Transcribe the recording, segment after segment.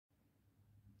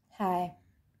Hi,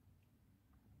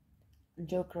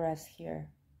 Jokeres here,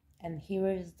 and here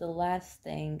is the last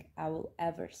thing I will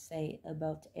ever say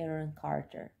about Aaron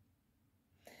Carter.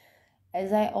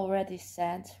 As I already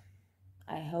said,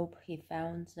 I hope he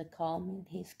found the calm in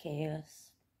his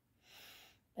chaos,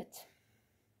 but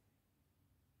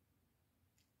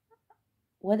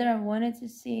whether I wanted to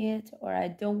see it or I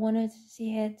don't want to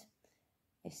see it,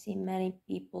 I see many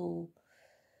people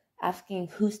asking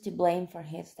who's to blame for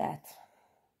his death,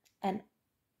 and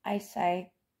I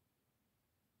say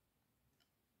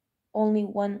only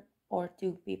one or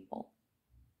two people: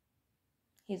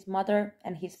 his mother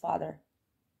and his father,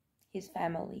 his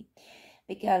family,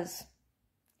 because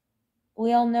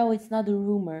we all know it's not a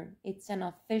rumor, it's an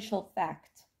official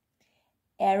fact.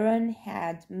 Aaron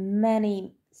had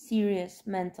many serious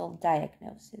mental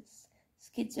diagnoses: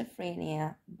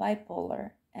 schizophrenia,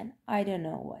 bipolar, and I don't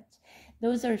know what.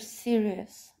 Those are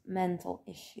serious mental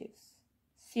issues,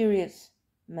 serious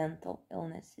mental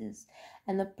illnesses.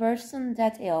 And a person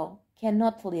that ill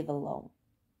cannot live alone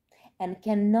and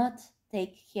cannot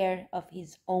take care of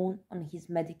his own on his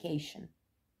medication.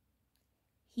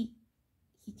 He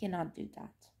cannot do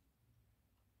that.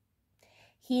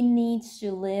 He needs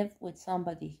to live with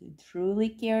somebody who truly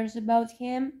cares about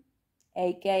him,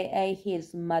 aka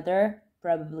his mother.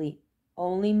 Probably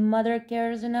only mother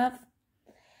cares enough.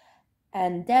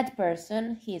 And that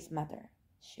person, his mother,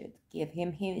 should give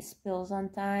him his pills on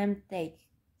time, take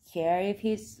care if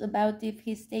he's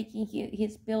taking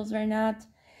his pills or not,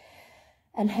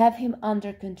 and have him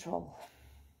under control.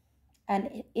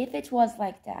 And if it was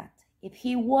like that, if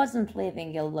he wasn't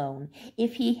living alone,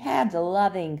 if he had a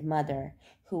loving mother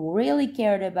who really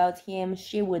cared about him,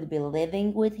 she would be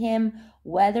living with him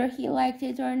whether he liked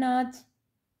it or not,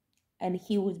 and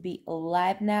he would be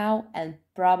alive now and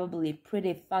probably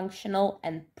pretty functional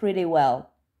and pretty well.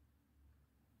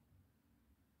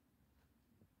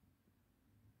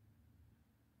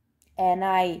 And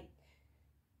I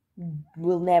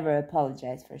will never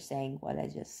apologize for saying what I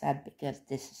just said, because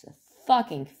this is a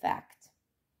fucking fact.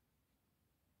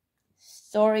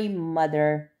 Sorry,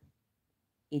 mother.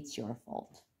 It's your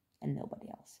fault and nobody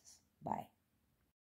else's. Bye.